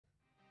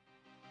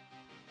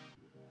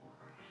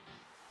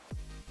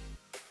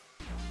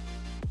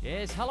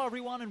Yes, hello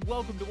everyone and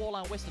welcome to all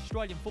our West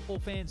Australian football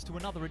fans to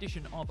another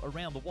edition of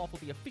Around the WAFL,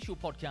 the official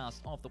podcast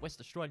of the West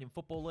Australian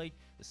Football League.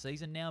 The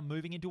season now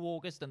moving into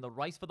August and the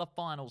race for the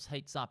finals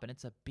heats up, and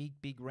it's a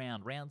big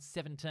round, round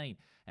 17,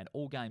 and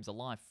all games are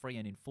live, free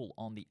and in full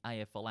on the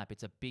AFL app.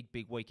 It's a big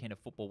weekend of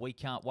football. We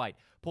can't wait.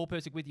 Paul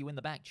Persick with you in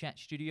the BackChat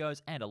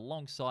studios, and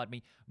alongside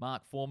me,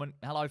 Mark Foreman.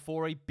 Hello,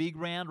 Forey. Big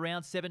round,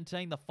 round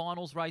 17, the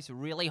finals race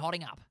really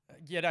hotting up.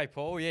 G'day,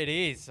 Paul. Yeah, it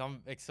is.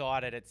 I'm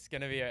excited. It's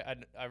going to be a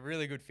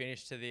really good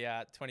finish to the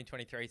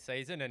 2023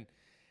 season. And,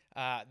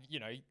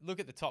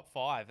 look at the top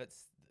five.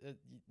 You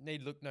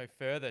need look no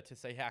further to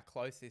see how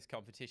close this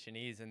competition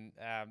is, and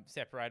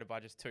separated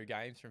by just 2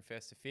 games from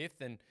first to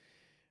fifth, and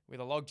with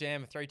a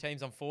logjam of 3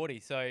 teams on 40.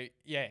 So,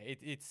 yeah,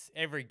 it's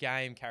every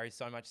game carries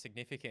so much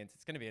significance.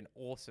 It's going to be an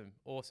awesome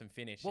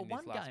finish in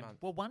this last month.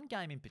 Well, one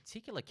game in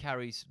particular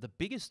carries the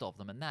biggest of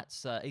them, and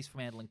that's East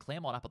Freo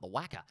Claremont up at the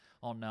WACA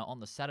on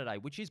the Saturday,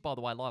 which is, by the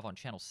way, live on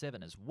Channel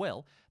 7 as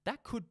well.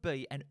 That could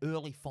be an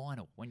early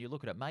final when you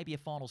look at it, maybe a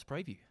finals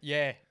preview.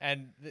 Yeah,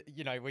 and,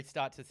 we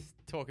start to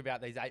talk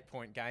about these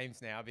 8-point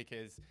games now,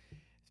 because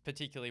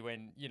particularly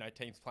when,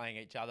 teams playing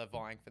each other,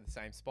 vying for the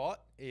same spot,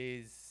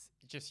 is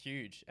just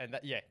huge. And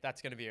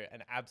that's going to be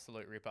an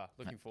absolute ripper.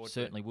 Looking forward to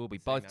it. Certainly will be.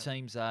 Both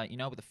teams,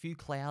 with a few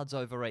clouds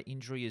over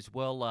injury as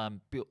well.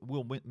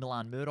 Will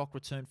Milan Murdoch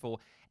return for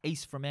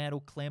East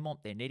Freo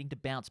Claremont? They're needing to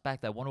bounce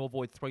back. They want to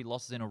avoid 3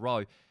 losses in a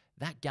row.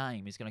 That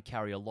game is going to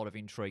carry a lot of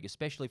intrigue,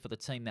 especially for the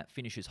team that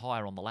finishes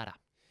higher on the ladder.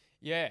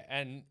 Yeah,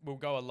 and will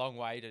go a long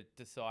way to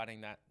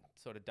deciding that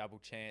sort of double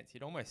chance.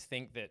 You'd almost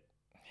think that,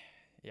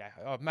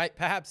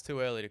 perhaps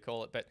too early to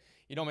call it, but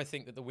you'd almost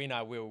think that the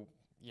winner will,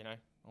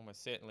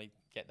 almost certainly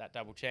get that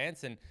double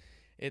chance, and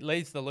it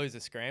leaves the loser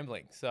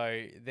scrambling.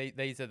 So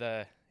these are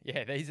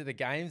the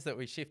games that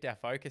we shift our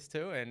focus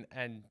to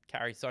and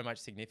carry so much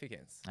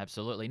significance.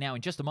 Absolutely. Now,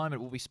 in just a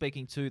moment, we'll be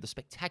speaking to the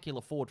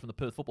spectacular forward from the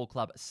Perth Football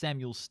Club,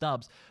 Samuel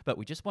Stubbs. But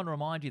we just want to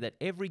remind you that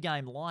every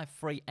game live,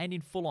 free and in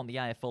full on the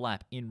AFL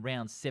app in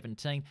round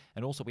 17.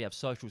 And also we have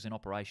socials in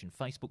operation,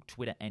 Facebook,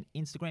 Twitter and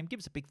Instagram. Give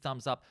us a big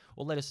thumbs up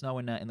or let us know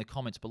in the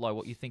comments below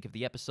what you think of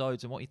the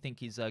episodes and what you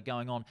think is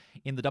going on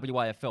in the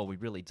WAFL. We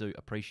really do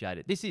appreciate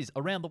it. This is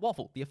Around the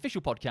WAFL, the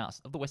official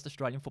podcast of the West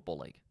Australian Football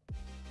League.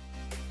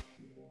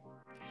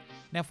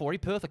 Now,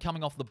 Perth are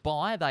coming off the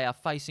bye. They are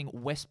facing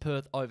West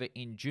Perth over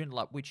in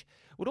Joondalup, which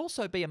would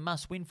also be a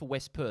must-win for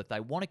West Perth. They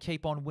want to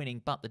keep on winning,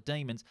 but the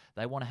Demons,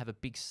 they want to have a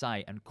big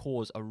say and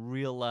cause a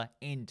real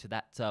end to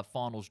that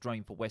finals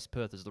dream for West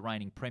Perth as the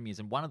reigning premiers.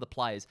 And one of the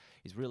players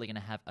is really going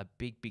to have a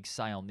big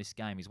say on this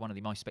game. He's one of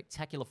the most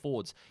spectacular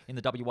forwards in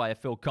the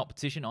WAFL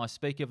competition. I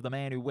speak of the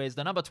man who wears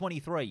the number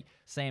 23,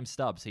 Sam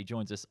Stubbs. He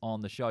joins us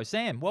on the show.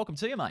 Sam, welcome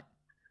to you, mate.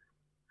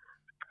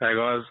 Hey,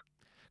 guys.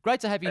 Great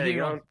to have you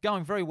here.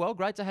 Going very well.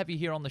 Great to have you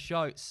here on the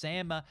show,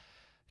 Sam.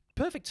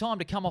 Perfect time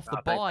to come off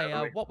the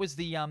bye. What was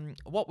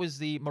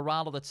the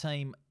morale of the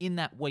team in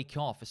that week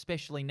off,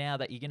 especially now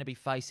that you're going to be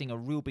facing a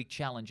real big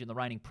challenge in the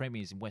reigning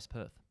premiers in West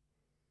Perth?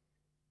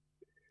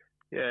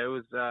 Yeah, it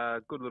was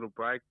a good little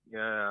break. Bit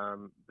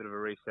of a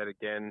reset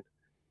again,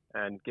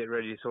 and get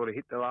ready to sort of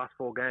hit the last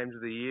 4 games of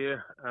the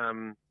year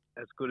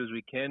as good as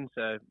we can.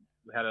 So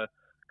we had a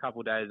couple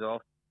of days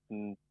off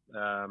and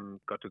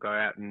got to go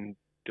out and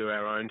do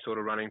our own sort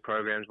of running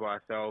programs by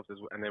ourselves,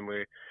 and then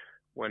we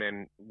went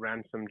and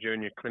ran some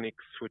junior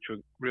clinics, which were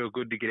real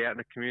good to get out in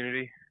the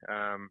community.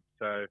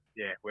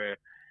 We're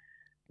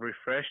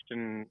refreshed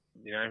and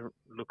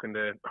looking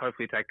to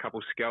hopefully take a couple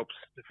of scalps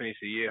to finish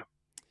the year.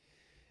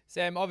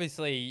 Sam,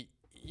 obviously,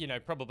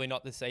 probably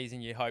not the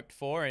season you hoped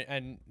for,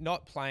 and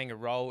not playing a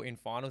role in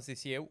finals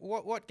this year.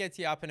 What gets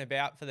you up and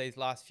about for these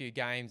last few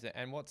games,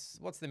 and what's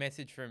the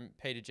message from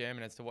Peter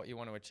German as to what you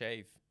want to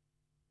achieve?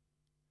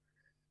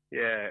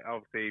 Yeah,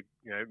 obviously,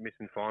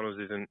 missing finals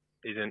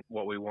isn't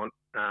what we want.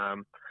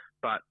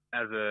 But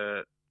as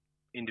a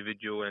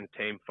individual and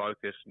team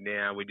focus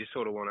now, we just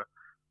sort of want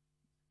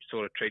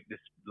to treat this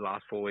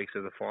last 4 weeks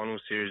of the final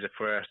series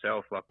for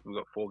ourselves. Like, we've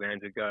got 4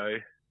 games to go.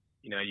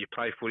 You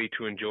play footy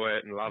to enjoy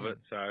it and love it.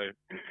 So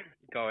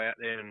go out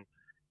there and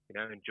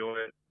enjoy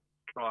it.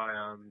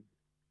 Try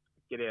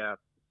get our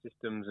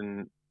systems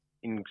and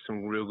in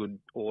some real good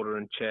order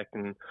and check,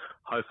 and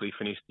hopefully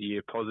finish the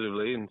year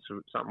positively and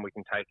something we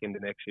can take into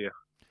next year.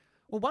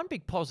 Well, one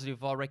big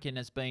positive I reckon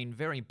has been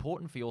very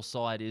important for your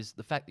side is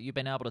the fact that you've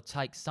been able to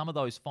take some of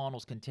those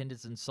finals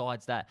contenders and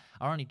sides that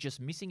are only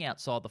just missing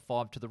outside the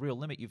 5 to the real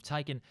limit. You've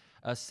taken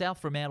South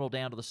Fremantle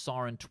down to the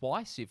siren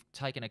twice. You've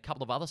taken a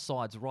couple of other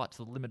sides right to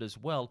the limit as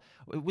well.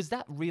 Was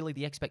that really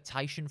the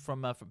expectation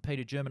from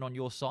Peter German on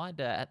your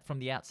side from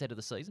the outset of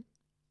the season?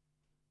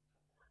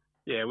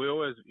 Yeah, we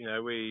always,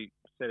 we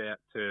set out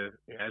to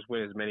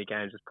win as many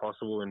games as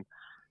possible, and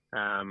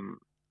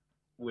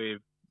we've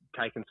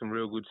taken some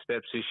real good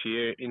steps this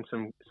year in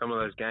some of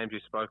those games you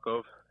spoke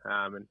of,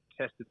 and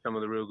tested some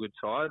of the real good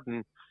sides.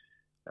 And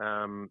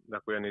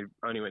we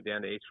only went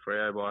down to East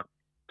Freo by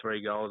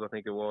 3 goals, I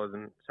think it was,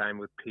 and same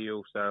with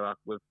Peel. So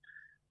we've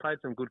played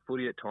some good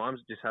footy at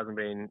times. It just hasn't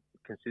been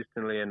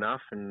consistently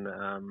enough, and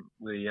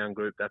with a young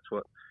group, that's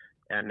what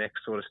our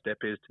next sort of step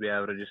is to be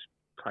able to just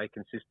play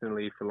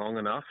consistently for long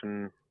enough,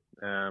 and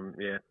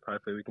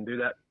hopefully we can do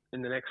that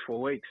in the next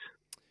 4 weeks.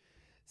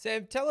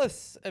 Sam, tell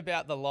us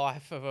about the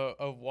life of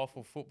a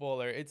WAFL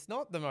footballer. It's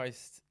not the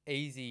most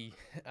easy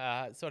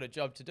sort of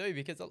job to do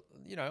because,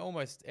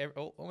 almost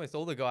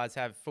all the guys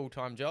have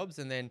full-time jobs,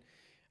 and then,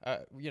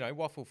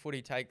 WAFL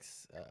footy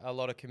takes a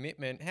lot of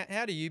commitment.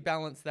 How do you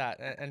balance that,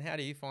 and how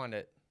do you find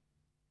it?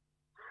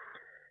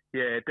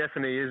 Yeah, it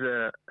definitely is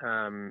a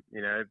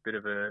bit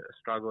of a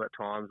struggle at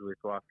times with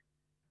like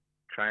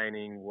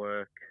training,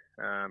 work,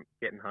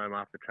 getting home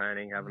after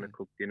training, having to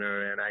cook dinner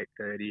around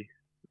 8:30.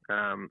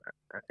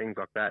 Things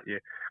like that. You're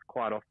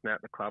quite often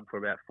at the club for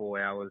about 4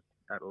 hours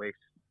at least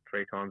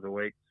 3 times a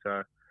week.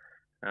 So,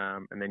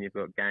 and then you've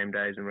got game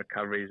days and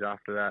recoveries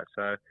after that.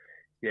 So,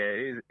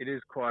 yeah, it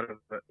is quite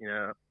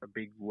a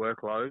big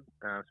workload,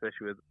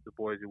 especially with the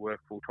boys who work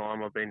full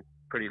time. I've been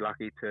pretty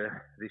lucky to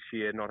this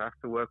year not have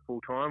to work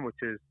full time,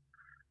 which is,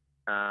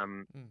 I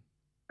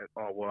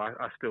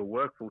still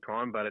work full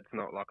time, but it's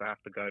not like I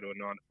have to go to a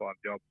 9 to 5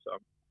 job. So I'm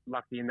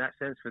lucky in that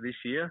sense for this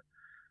year.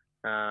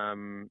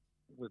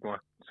 With my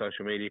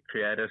social media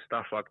creator,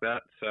 stuff like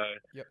that. So,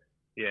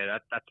 yeah,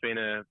 that's been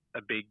a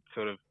big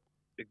sort of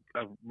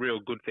a real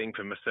good thing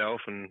for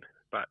myself,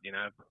 but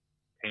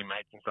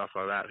teammates and stuff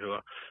like that who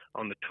are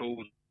on the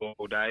tools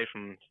all day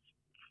from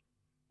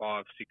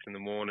 5, 6 in the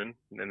morning,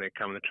 and then they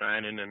come to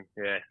training, and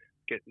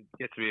gets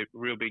to be a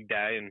real big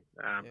day and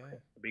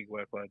a big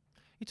workload.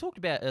 You talked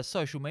about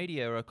social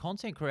media or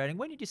content creating.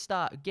 When did you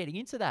start getting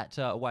into that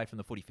away from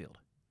the footy field?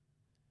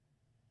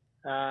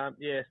 I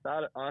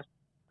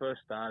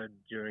first started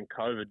during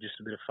COVID, just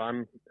a bit of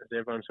fun, as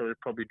everyone sort of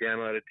probably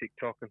downloaded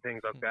TikTok and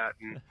things like that.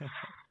 And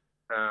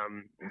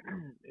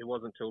it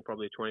wasn't until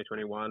probably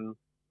 2021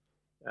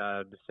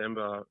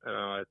 December, and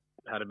I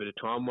had a bit of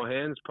time on my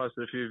hands,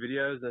 posted a few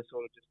videos, they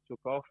sort of just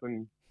took off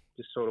and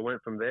just sort of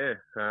went from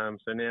there.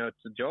 So now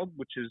it's a job,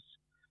 which is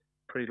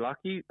pretty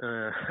lucky.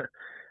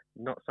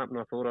 Not something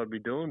I thought I'd be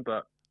doing,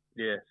 but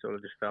yeah, sort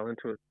of just fell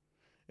into it.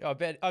 I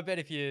bet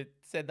if you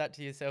said that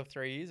to yourself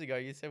 3 years ago,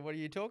 you said, "What are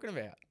you talking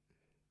about?"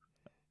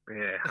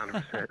 Yeah,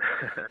 100%.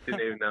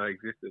 Didn't even know it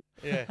existed.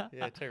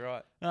 Yeah, too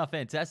right. Oh,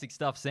 fantastic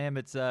stuff, Sam.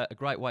 It's a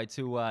great way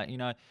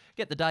to,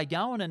 get the day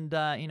going, and,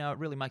 it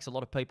really makes a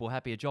lot of people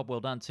happy. A job well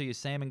done to you,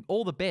 Sam, and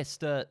all the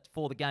best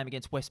for the game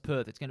against West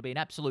Perth. It's going to be an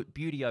absolute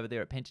beauty over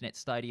there at Pentanet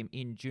Stadium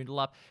in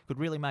Joondalup. Could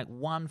really make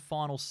one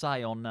final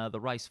say on the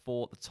race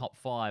for the top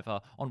 5,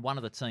 on one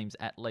of the teams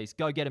at least.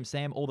 Go get him,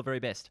 Sam. All the very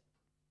best.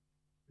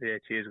 Yeah,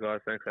 cheers,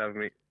 guys. Thanks for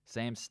having me.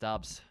 Sam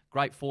Stubbs,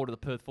 great forward of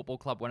the Perth Football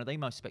Club, one of the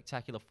most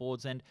spectacular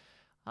forwards, and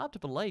hard to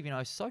believe,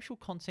 social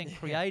content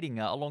creating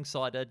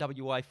alongside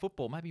WA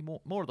football. Maybe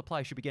more of the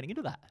players should be getting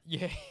into that.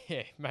 Yeah,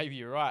 maybe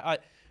you're right.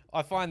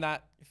 I find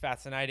that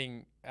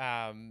fascinating.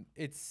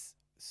 It's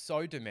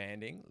so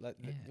demanding,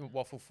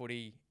 WAFL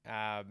footy,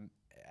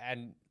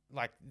 and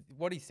like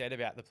what he said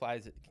about the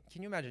players.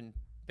 Can you imagine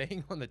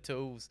being on the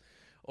tools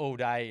all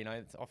day?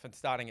 It's often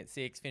starting at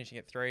 6, finishing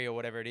at 3 or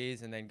whatever it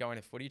is, and then going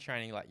to footy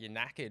training like you're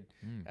knackered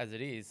as it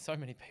is. So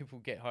many people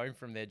get home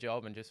from their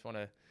job and just want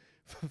to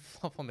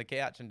flop on the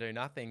couch and do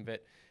nothing,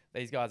 but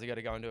these guys have got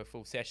to go into a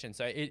full session.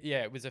 So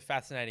it was a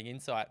fascinating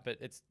insight, but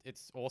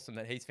it's awesome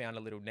that he's found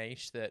a little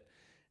niche that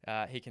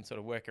he can sort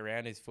of work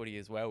around his footy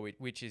as well,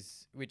 which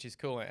is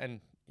cool, and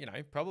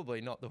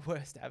probably not the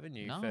worst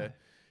avenue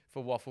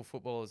for WAFL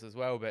footballers as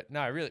well. But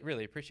no,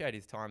 really appreciate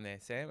his time there,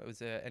 Sam. It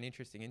was an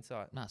interesting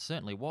insight. No, it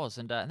certainly was.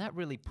 And that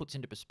really puts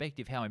into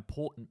perspective how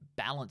important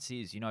balance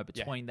is,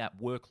 between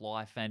that work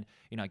life and,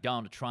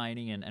 going to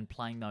training and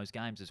playing those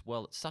games as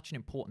well. It's such an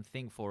important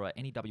thing for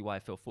any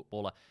WAFL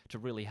footballer to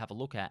really have a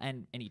look at,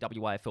 and any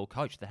WAFL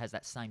coach that has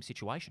that same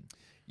situation.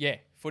 Yeah,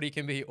 footy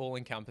can be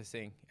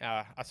all-encompassing.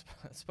 I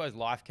suppose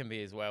life can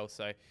be as well.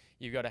 So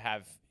you've got to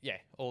have,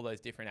 all those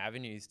different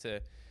avenues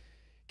to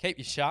keep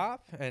you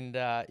sharp and,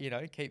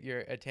 keep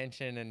your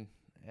attention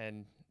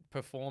and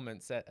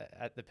performance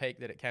at the peak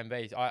that it can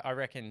be. I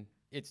reckon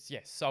it's,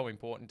 so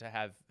important to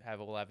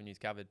have all avenues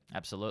covered.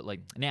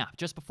 Absolutely. Now,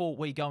 just before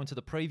we go into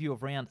the preview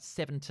of round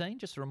 17,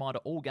 just a reminder,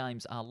 all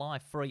games are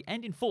live, free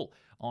and in full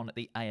on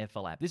the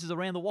AFL app. This is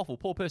Around the WAFL.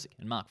 Paul Persick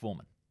and Mark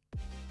Foreman.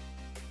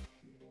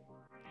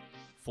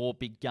 4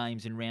 big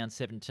games in round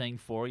 17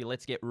 for you.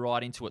 Let's get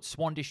right into it.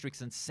 Swan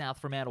Districts and South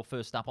Fremantle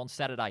first up on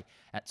Saturday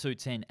at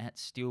 2:10 at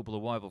Steel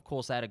Blue Oval. Of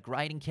course, they had a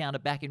great encounter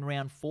back in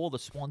round 4. The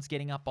Swans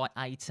getting up by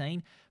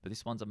 18, but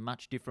this one's a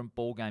much different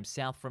ball game.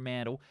 South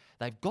Fremantle,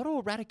 they've got to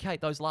eradicate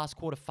those last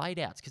quarter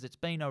fade-outs because it's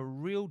been a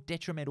real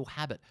detrimental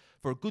habit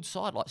for a good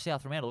side like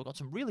South Fremantle. They've got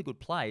some really good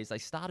players. They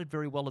started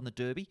very well in the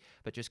Derby,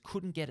 but just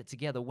couldn't get it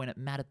together when it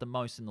mattered the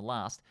most in the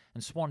last.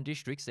 And Swan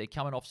Districts, they're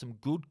coming off some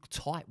good,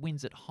 tight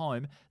wins at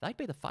home. They'd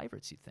be the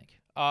favourites, you'd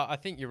think. I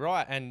think you're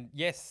right. And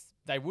yes,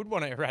 they would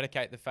want to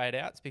eradicate the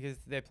fade-outs because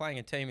they're playing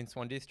a team in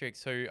Swan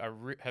Districts who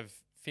have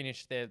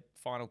finished their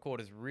final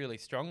quarters really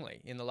strongly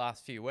in the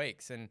last few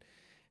weeks. And,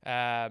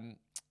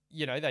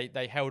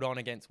 they held on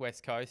against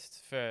West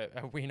Coast for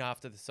a win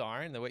after the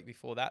siren. The week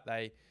before that,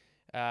 they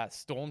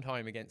stormed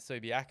home against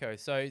Subiaco.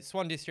 So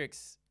Swan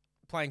Districts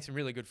playing some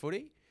really good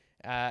footy.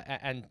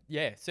 And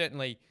yeah,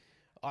 certainly,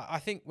 I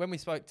think when we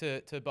spoke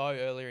to Bo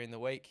earlier in the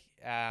week,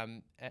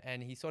 and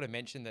he sort of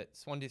mentioned that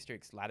Swan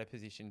District's ladder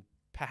position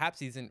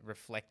perhaps isn't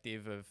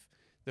reflective of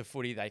the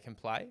footy they can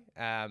play.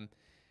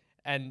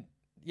 And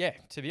yeah,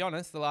 to be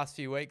honest, the last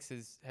few weeks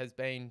has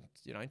been,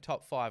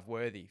 top 5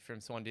 worthy from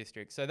Swan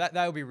District. So that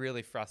they'll be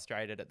really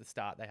frustrated at the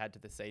start they had to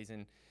the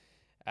season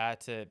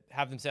to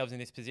have themselves in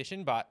this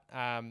position. But,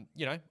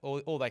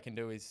 all they can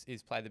do is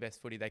play the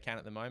best footy they can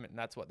at the moment, and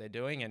that's what they're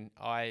doing. And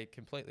I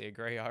completely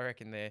agree. I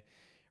reckon they're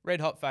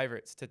red-hot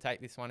favourites to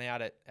take this one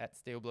out at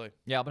Steel Blue.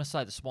 Yeah, I'm going to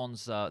say the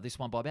Swans, this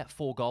one by about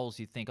 4 goals,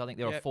 you'd think. I think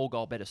they're a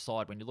 4-goal better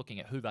side when you're looking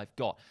at who they've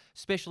got,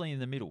 especially in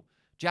the middle.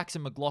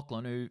 Jackson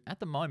McLaughlin, who at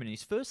the moment in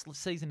his first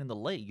season in the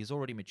league has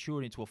already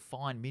matured into a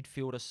fine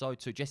midfielder. So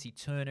too Jesse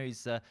Turner,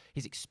 his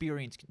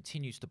experience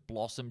continues to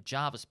blossom.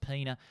 Jarvis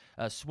Pena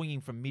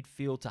swinging from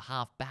midfield to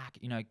half back,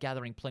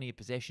 gathering plenty of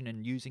possession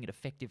and using it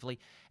effectively.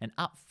 And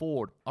up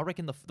forward, I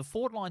reckon the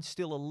forward line's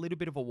still a little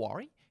bit of a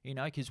worry,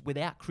 because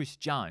without Chris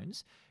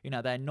Jones,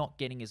 they're not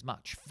getting as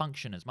much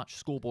function, as much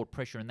scoreboard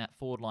pressure in that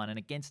forward line. And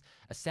against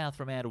a South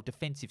Fremantle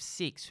defensive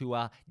 6 who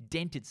are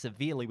dented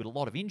severely with a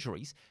lot of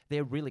injuries,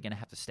 they're really going to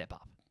have to step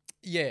up.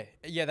 Yeah,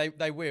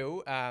 they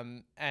will.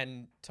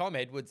 And Tom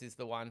Edwards is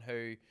the one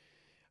who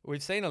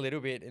we've seen a little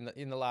bit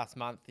in the last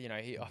month.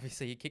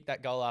 He kicked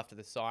that goal after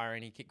the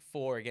siren. He kicked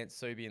 4 against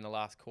Subi in the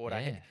last quarter.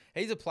 Yeah.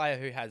 He's a player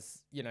who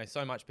has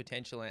so much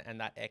potential and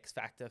that X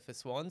factor for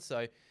Swans.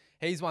 So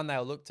he's one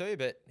they'll look to.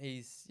 But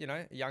he's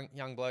a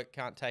young bloke,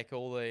 can't take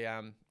all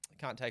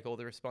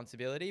the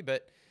responsibility.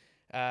 But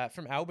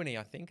from Albany,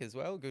 I think as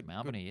well. Good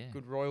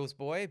Royals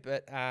boy.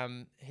 But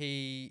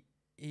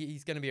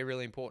he's going to be a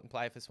really important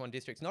player for Swan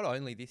Districts, not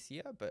only this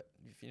year, but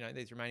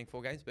these remaining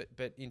 4 games,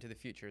 but into the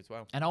future as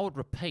well. And I would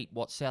repeat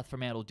what South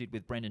Fremantle did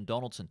with Brendan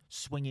Donaldson,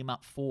 swing him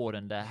up forward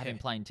and have him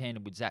play in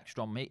tandem with Zach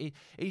Strom.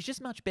 He's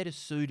just much better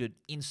suited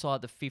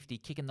inside the 50,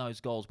 kicking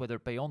those goals, whether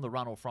it be on the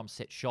run or from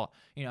set shot.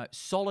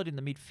 Solid in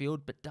the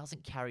midfield, but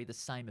doesn't carry the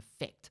same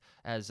effect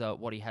as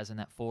what he has in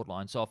that forward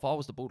line. So if I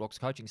was the Bulldogs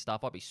coaching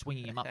staff, I'd be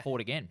swinging him up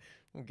forward again.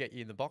 We'll get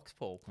you in the box,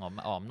 Paul.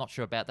 I'm not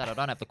sure about that. I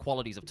don't have the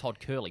qualities of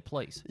Todd Curley,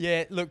 please.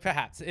 Yeah, look,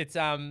 perhaps it's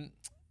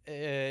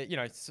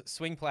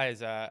swing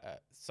players are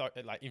so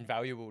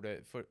invaluable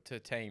to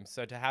teams.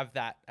 So to have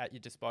that at your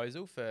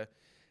disposal for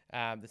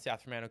the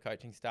South Fremantle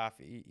coaching staff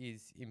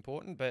is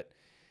important. But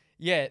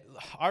yeah,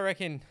 I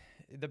reckon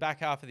the back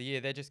half of the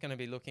year they're just going to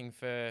be looking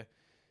for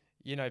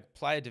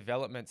player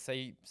development,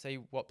 see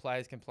what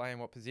players can play in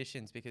what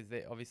positions, because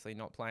they're obviously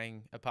not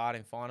playing a part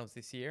in finals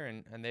this year,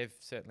 and they've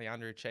certainly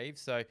underachieved.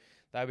 So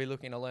they'll be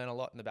looking to learn a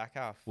lot in the back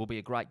half. Will be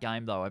a great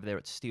game, though, over there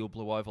at Steel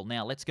Blue Oval.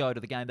 Now, let's go to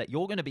the game that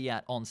you're going to be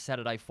at on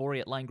Saturday for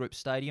you at Lane Group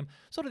Stadium.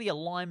 Sort of the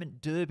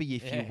alignment derby,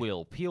 if you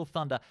will. Peel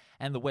Thunder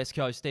and the West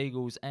Coast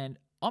Eagles. And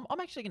I'm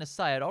actually going to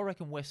say it. I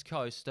reckon West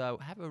Coast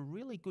have a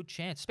really good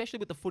chance, especially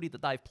with the footy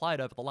that they've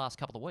played over the last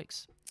couple of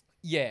weeks.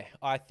 Yeah,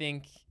 I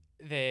think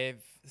it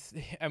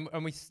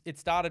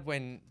started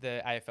when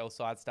the AFL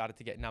side started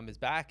to get numbers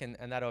back, and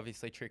that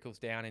obviously trickles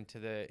down into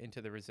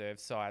the reserve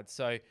side.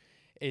 So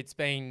it's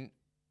been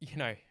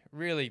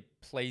really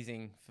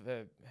pleasing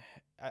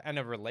and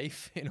a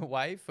relief in a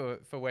way for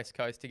West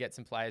Coast to get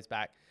some players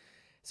back,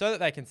 so that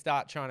they can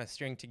start trying to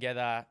string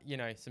together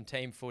some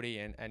team footy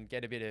and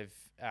get a bit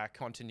of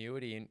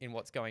continuity in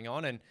what's going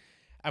on.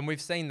 And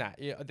we've seen that.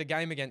 The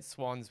game against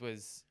Swans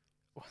was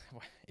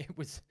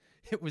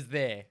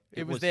there.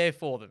 It was there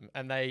for them,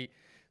 and they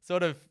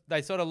sort of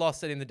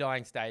lost it in the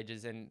dying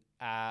stages. And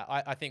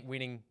I think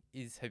winning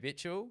is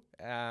habitual,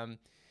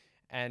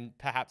 and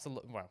perhaps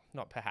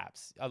not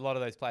perhaps. A lot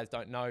of those players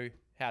don't know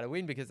how to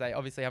win because they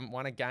obviously haven't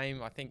won a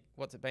game. I think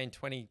what's it been,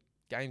 20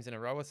 games in a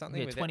row or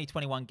something? Yeah,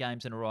 21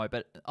 games in a row.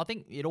 But I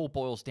think it all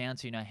boils down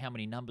to how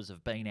many numbers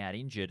have been out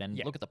injured, and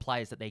look at the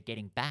players that they're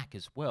getting back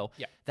as well.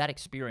 Yeah. That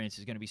experience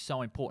is going to be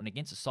so important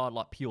against a side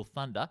like Peel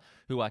Thunder,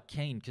 who are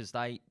keen because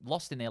they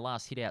lost in their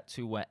last hit out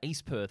to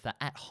East Perth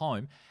at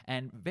home,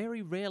 and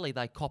very rarely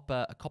they cop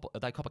a couple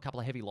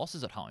of heavy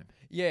losses at home.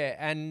 Yeah,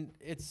 and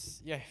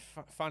it's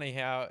funny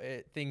how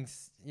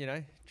things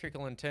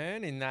trickle and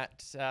turn in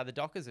that the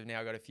Dockers have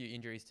now got a few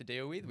injuries to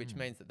deal with, which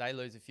means that they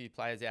lose a few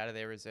players out of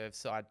their reserve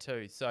side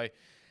too. So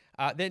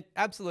they're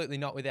absolutely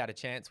not without a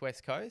chance,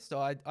 West Coast.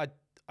 I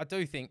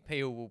do think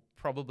Peel will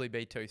probably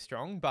be too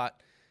strong,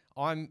 but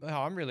I'm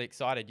really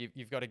excited.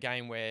 You've got a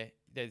game where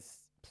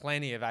there's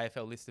plenty of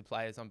AFL listed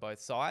players on both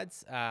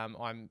sides.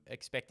 I'm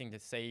expecting to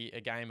see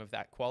a game of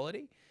that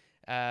quality.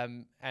 But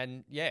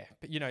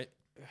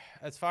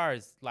as far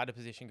as ladder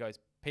position goes,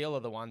 Peel are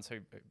the ones who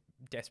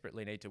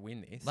desperately need to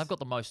win this. They've got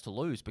the most to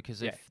lose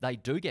because if they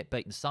do get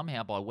beaten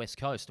somehow by West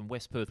Coast and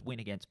West Perth win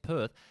against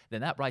Perth,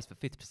 then that race for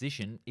 5th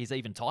position is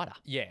even tighter.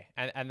 Yeah,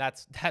 and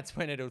that's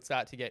when it'll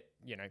start to get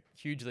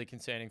hugely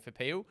concerning for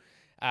Peel.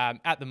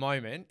 At the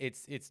moment,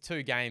 it's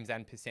 2 games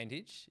and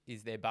percentage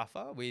is their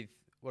buffer with,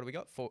 what do we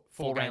got?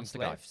 Four rounds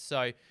left.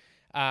 So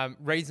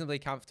reasonably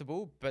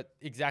comfortable, but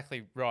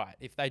exactly right.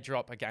 If they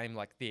drop a game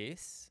like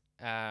this,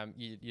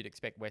 you'd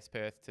expect West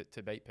Perth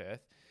to beat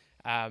Perth.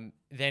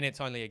 then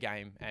it's only a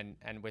game,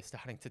 and we're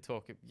starting to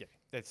talk. Yeah,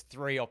 there's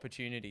 3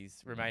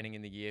 opportunities remaining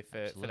in the year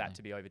for that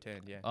to be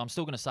overturned. Yeah, I'm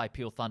still going to say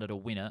Peel Thunder to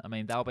winner. I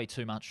mean, they'll be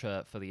too much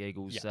for the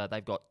Eagles. Yeah.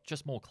 They've got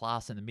just more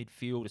class in the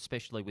midfield,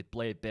 especially with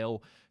Blair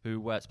Bell,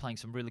 who is playing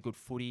some really good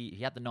footy.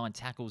 He had the 9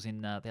 tackles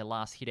in their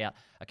last hit out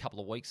a couple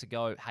of weeks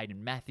ago.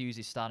 Hayden Matthews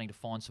is starting to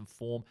find some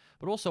form,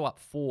 but also up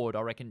forward,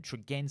 I reckon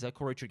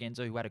Corey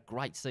Tregenza, who had a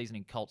great season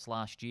in Colts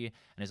last year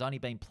and has only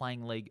been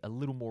playing league a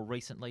little more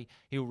recently,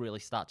 he'll really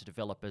start to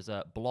develop as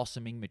a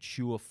blossoming,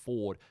 mature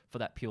forward for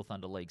that Peel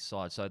Thunder League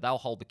side. So they'll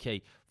hold the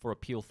key for a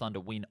Peel Thunder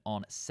win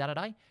on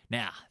Saturday.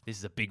 Now, this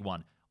is a big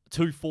one.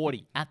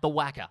 2:40 at the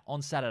WACA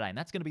on Saturday, and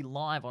that's going to be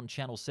live on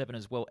Channel 7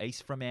 as well.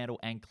 East Freo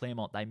and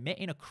Claremont. They met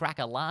in a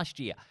cracker last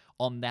year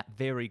on that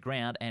very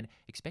ground, and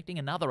expecting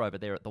another over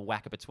there at the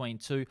WACA between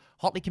 2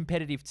 hotly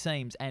competitive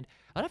teams. And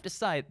I'd have to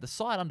say, the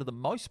side under the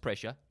most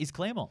pressure is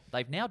Claremont.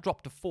 They've now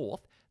dropped to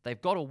 4th. They've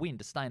got to win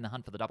to stay in the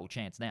hunt for the double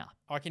chance now.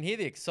 I can hear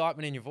the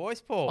excitement in your voice,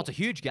 Paul. Oh, it's a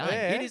huge game.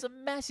 Yeah. It is a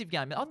massive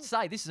game. I'd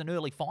say this is an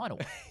early final.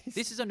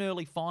 This is an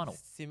early final.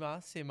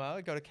 Simmer.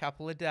 Got a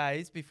couple of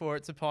days before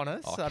it's upon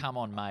us. Oh, come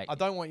on, mate. I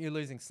don't want you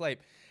losing sleep.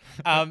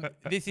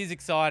 This is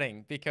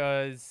exciting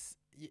because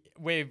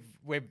we're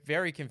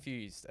very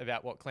confused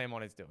about what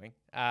Claremont is doing.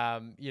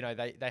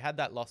 They had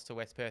that loss to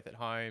West Perth at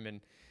home,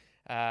 and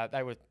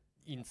they were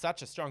in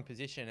such a strong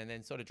position, and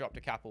then sort of dropped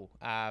a couple.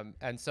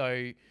 And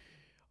so,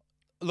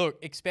 look,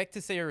 expect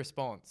to see a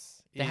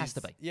response. There has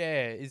to be.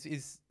 Yeah,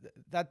 is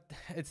that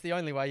it's the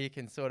only way you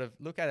can sort of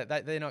look at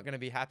it. They're not going to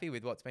be happy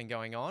with what's been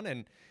going on,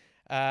 and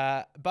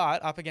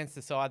but up against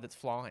the side that's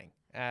flying.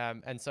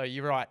 And so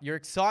you're right. Your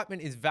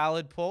excitement is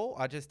valid, Paul.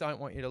 I just don't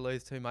want you to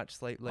lose too much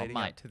sleep leading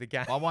up to the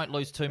game. I won't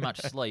lose too much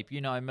sleep.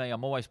 You know me.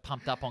 I'm always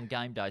pumped up on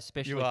game day,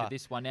 especially for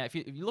this one. Now, if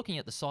you're looking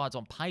at the sides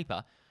on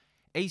paper,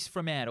 East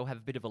Freo have a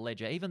bit of a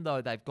ledger. Even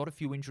though they've got a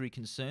few injury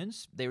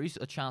concerns, there is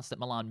a chance that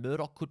Milan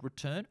Murdoch could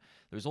return.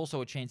 There's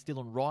also a chance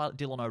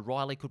Dylan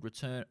O'Reilly could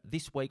return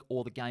this week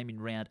or the game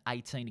in round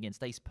 18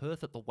 against East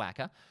Perth at the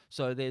WACA.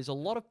 So there's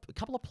a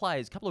couple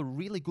of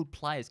really good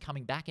players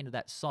coming back into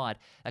that side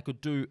that could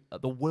do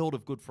the world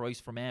of good for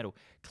East Freo.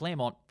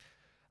 Claremont,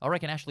 I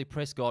reckon Ashley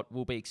Prescott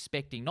will be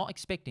not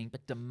expecting,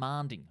 but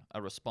demanding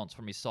a response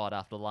from his side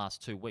after the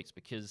last 2 weeks,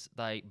 because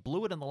they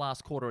blew it in the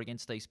last quarter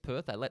against East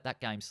Perth. They let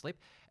that game slip,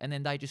 and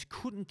then they just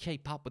couldn't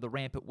keep up with the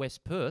ramp at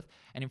West Perth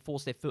and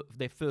enforce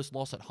their first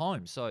loss at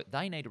home. So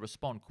they need to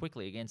respond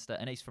quickly against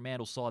an East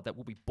Fremantle side that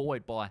will be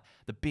buoyed by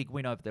the big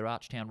win over their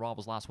Archtown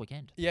rivals last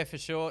weekend. Yeah, for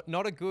sure.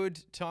 Not a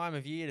good time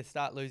of year to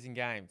start losing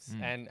games,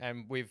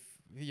 and we've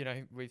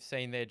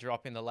seen their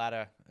drop in the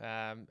ladder,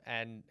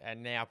 and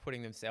now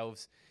putting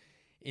themselves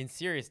in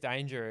serious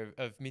danger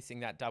of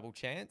missing that double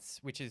chance,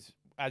 which is,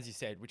 as you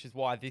said, which is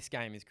why this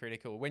game is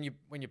critical. When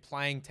you're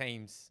playing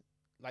teams,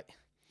 like,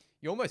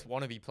 you almost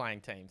want to be playing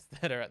teams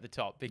that are at the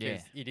top,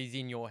 because it is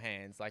in your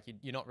hands. Like,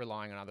 you're not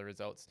relying on other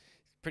results.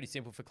 It's pretty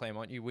simple for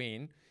Claremont. You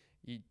win,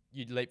 you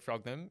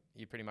leapfrog them,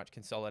 you pretty much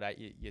consolidate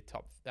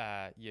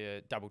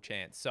your double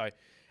chance. So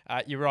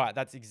you're right.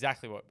 That's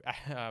exactly what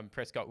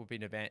Prescott will be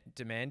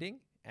demanding.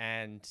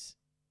 And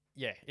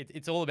yeah,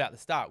 it's all about the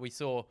start. We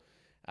saw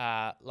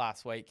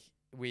last week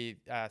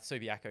with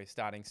Subiaco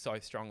starting so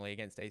strongly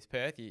against East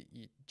Perth. You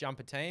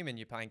jump a team and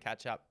you're playing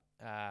catch-up,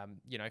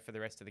 for the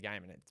rest of the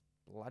game, and it's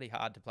bloody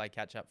hard to play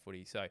catch-up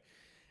footy. So,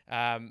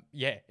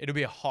 it'll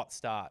be a hot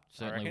start.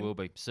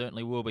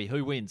 Certainly will be.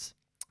 Who wins?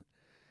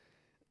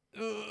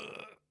 I'm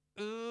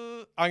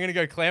going to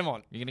go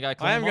Claremont. You're going to go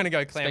Claremont? I am going to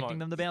go Claremont. Expecting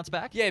them to bounce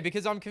back? Yeah,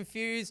 because I'm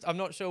confused. I'm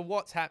not sure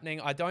what's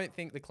happening. I don't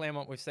think the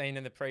Claremont we've seen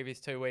in the previous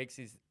 2 weeks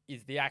is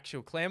the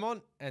actual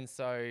Claremont, and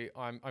so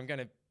I'm going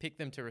to pick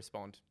them to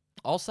respond.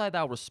 I'll say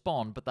they'll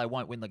respond, but they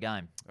won't win the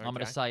game. Okay. I'm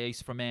going to say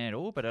East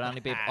Fremantle, but it'll only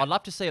be. I'd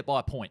love to see it by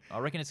a point. I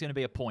reckon it's going to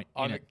be a point.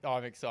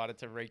 I'm excited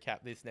to recap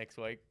this next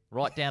week.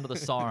 Right down to the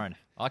siren.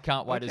 I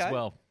can't wait as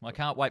well. I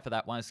can't wait for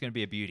that one. It's going to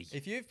be a beauty.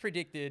 If you've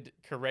predicted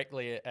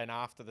correctly an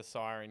after the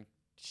siren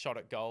shot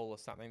at goal or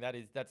something,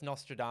 that's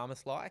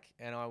Nostradamus-like,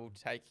 and I'll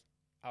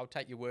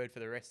take your word for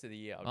the rest of the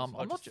year. I'm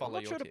not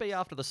sure to be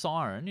after the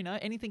siren.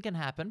 Anything can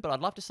happen, but I'd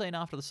love to see an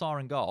after the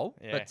siren goal.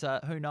 Yeah.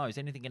 But who knows?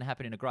 Anything can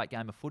happen in a great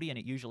game of footy, and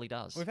it usually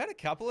does. We've had a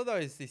couple of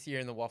those this year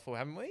in the WAFL,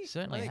 haven't we?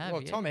 Certainly have.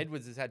 Well, Tom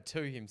Edwards has had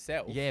 2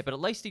 himself. Yeah, but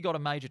at least he got a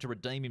major to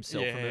redeem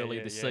himself from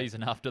earlier this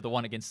season after the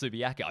one against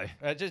Subiaco.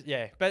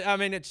 But I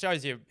mean, it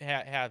shows you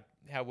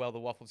how well the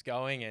WAFL's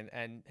going,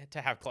 and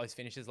to have close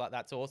finishes like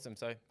that's awesome.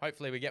 So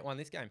hopefully we get one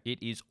this game. It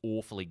is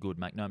awfully good,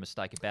 make no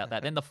mistake about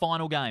that. Then the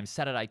final game,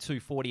 Saturday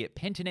 2:40 at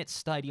Pentanet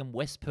Stadium,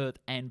 West Perth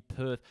and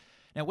Perth.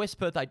 Now, West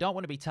Perth, they don't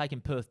want to be taking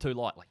Perth too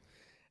lightly.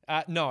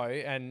 No,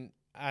 and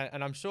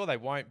I'm sure they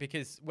won't,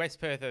 because West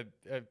Perth are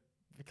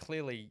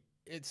clearly...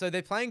 So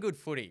they're playing good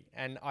footy,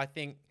 and I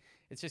think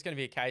it's just going to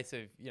be a case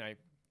of,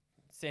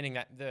 sending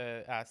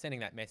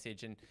that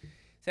message and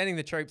sending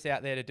the troops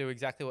out there to do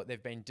exactly what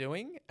they've been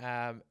doing.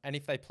 And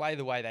if they play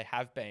the way they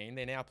have been,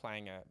 they're now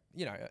playing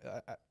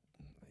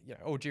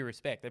all due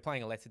respect, they're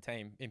playing a lesser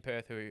team in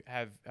Perth who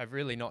have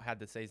really not had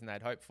the season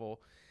they'd hoped for.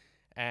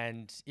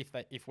 And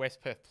if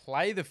West Perth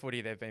play the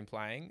footy they've been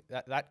playing,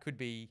 that could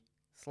be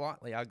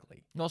slightly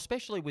ugly. Well,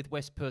 especially with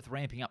West Perth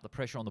ramping up the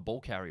pressure on the ball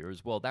carrier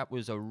as well. That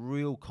was a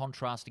real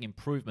contrasting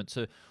improvement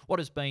to what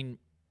has been,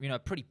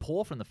 pretty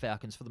poor from the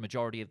Falcons for the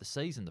majority of the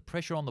season. The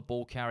pressure on the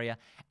ball carrier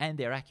and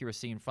their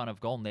accuracy in front of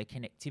goal and their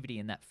connectivity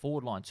in that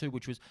forward line too,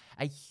 which was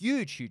a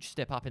huge, huge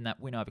step up in that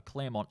win over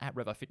Claremont at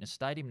Revo Fitness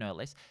Stadium, no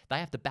less. They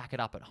have to back it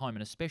up at home,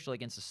 and especially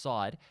against a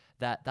side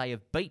that they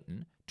have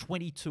beaten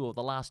 22 of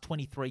the last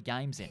 23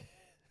 games in.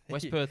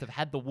 West Perth have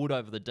had the wood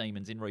over the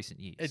Demons in recent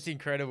years. It's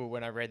incredible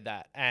when I read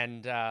that.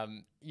 And,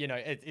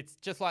 it's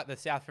just like the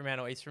South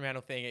Fremantle, East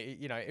Fremantle thing.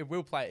 It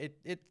will play.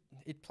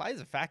 It plays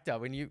a factor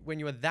when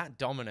you are that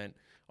dominant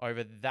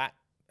over that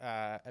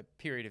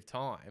period of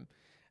time.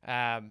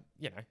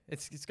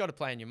 It's got to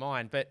play in your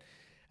mind. But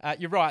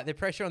you're right. The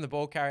pressure on the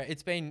ball carrier,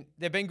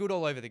 they've been good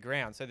all over the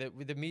ground. So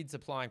with the mids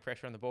applying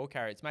pressure on the ball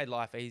carrier, it's made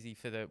life easy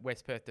for the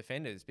West Perth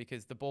defenders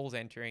because the ball's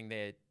entering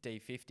their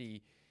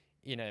D50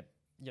 in a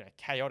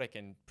chaotic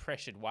and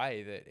pressured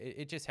way that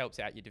it just helps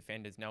out your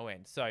defenders no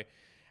end. So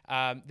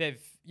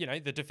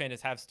the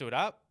defenders have stood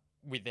up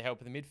with the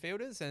help of the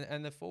midfielders,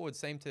 and the forwards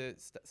seem to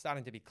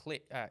start to be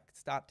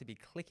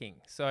clicking.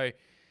 So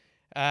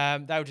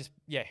they'll just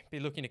be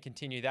looking to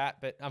continue that.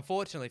 But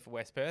unfortunately for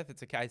West Perth,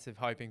 it's a case of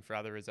hoping for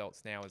other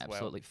results now as well.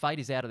 Absolutely. Fate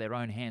is out of their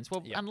own hands.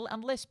 Well,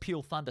 unless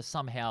Peel Thunder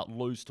somehow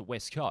lose to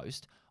West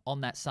Coast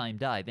on that same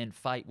day, then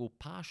fate will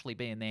partially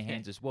be in their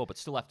hands as well, but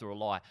still have to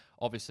rely,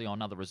 obviously,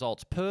 on other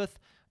results. Perth,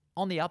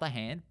 on the other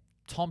hand,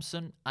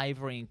 Thompson,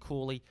 Avery and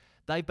Cooley,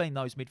 they've been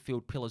those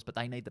midfield pillars, but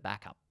they need the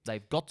backup.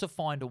 They've got to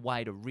find a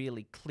way to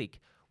really click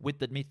with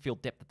the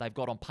midfield depth that they've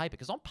got on paper,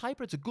 because on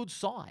paper it's a good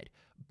side,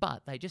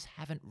 but they just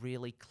haven't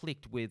really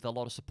clicked with a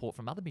lot of support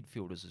from other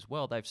midfielders as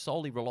well. They've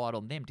solely relied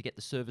on them to get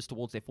the service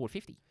towards their forward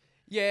 50.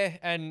 Yeah,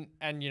 and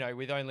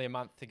with only a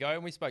month to go,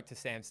 and we spoke to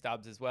Sam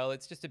Stubbs as well,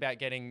 it's just about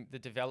getting the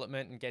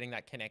development and getting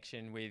that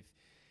connection with,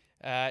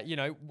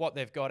 what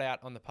they've got out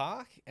on the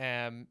park,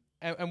 and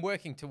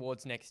working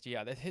towards next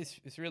year.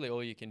 It's really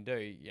all you can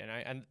do,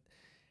 and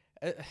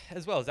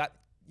as well as that,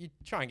 you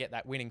try and get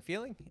that winning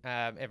feeling.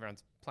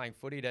 Everyone's playing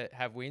footy to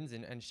have wins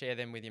and share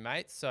them with your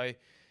mates. So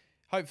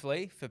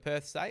hopefully, for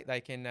Perth's sake, they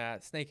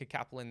can sneak a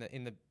couple in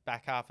the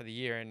back half of the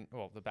year,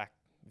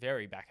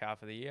 very back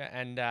half of the year,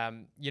 and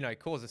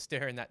cause a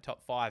stir in that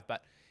top 5.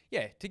 But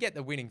to get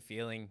the winning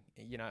feeling,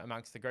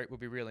 amongst the group will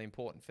be really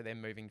important for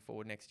them moving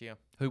forward next year.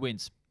 Who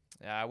wins?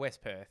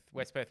 West Perth.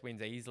 West Perth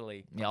wins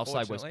easily. Yeah, I'll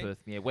say West Perth.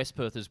 Yeah, West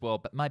Perth as well,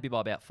 but maybe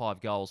by about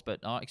 5 goals. But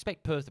I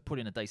expect Perth to put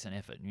in a decent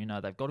effort.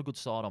 They've got a good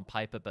side on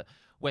paper, but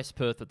West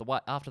Perth,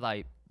 after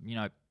they,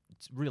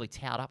 really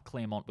tout up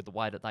Claremont with the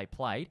way that they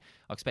played,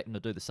 I expect them to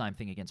do the same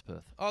thing against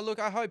Perth. Oh, look,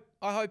 I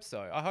hope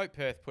so. I hope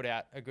Perth put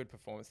out a good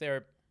performance.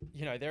 They're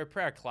a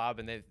proud club,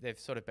 and they've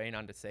sort of been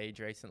under siege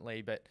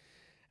recently, but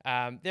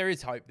there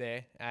is hope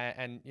there.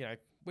 And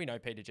we know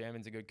Peter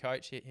German's a good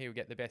coach. He'll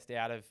get the best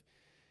out of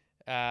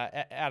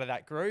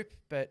that group,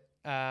 but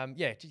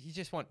you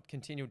just want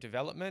continual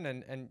development,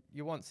 and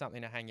you want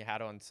something to hang your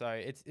hat on. So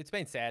it's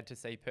been sad to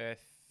see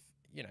Perth,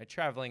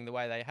 travelling the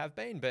way they have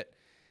been, but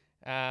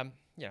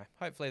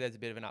hopefully there's a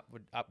bit of an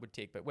upward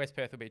tick. But West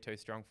Perth will be too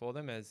strong for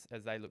them as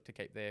they look to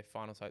keep their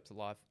finals hopes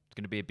alive. It's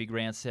going to be a big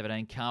round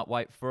 17. Can't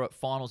wait for it.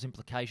 Finals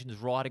implications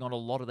riding on a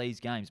lot of these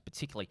games,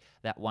 particularly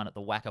that one at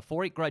the WACA.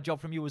 For it, great job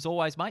from you as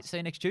always, mate. See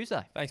you next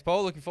Tuesday. Thanks,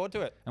 Paul. Looking forward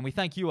to it. And we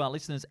thank you, our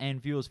listeners and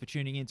viewers, for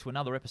tuning in to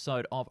another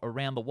episode of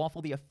Around the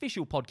WAFL, the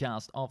official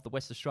podcast of the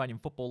West Australian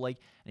Football League.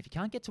 And if you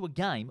can't get to a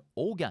game,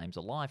 all games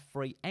are live,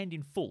 free and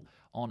in full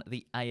on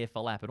the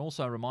AFL app. And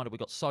also a reminder, we've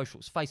got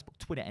socials, Facebook,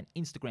 Twitter and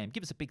Instagram.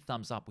 Give us a big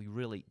thumbs up. We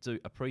really do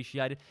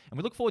appreciate it. And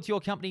we look forward to your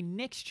company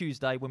next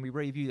Tuesday when we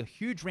review the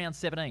huge round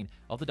 17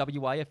 of the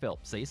WAFL.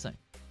 See you soon.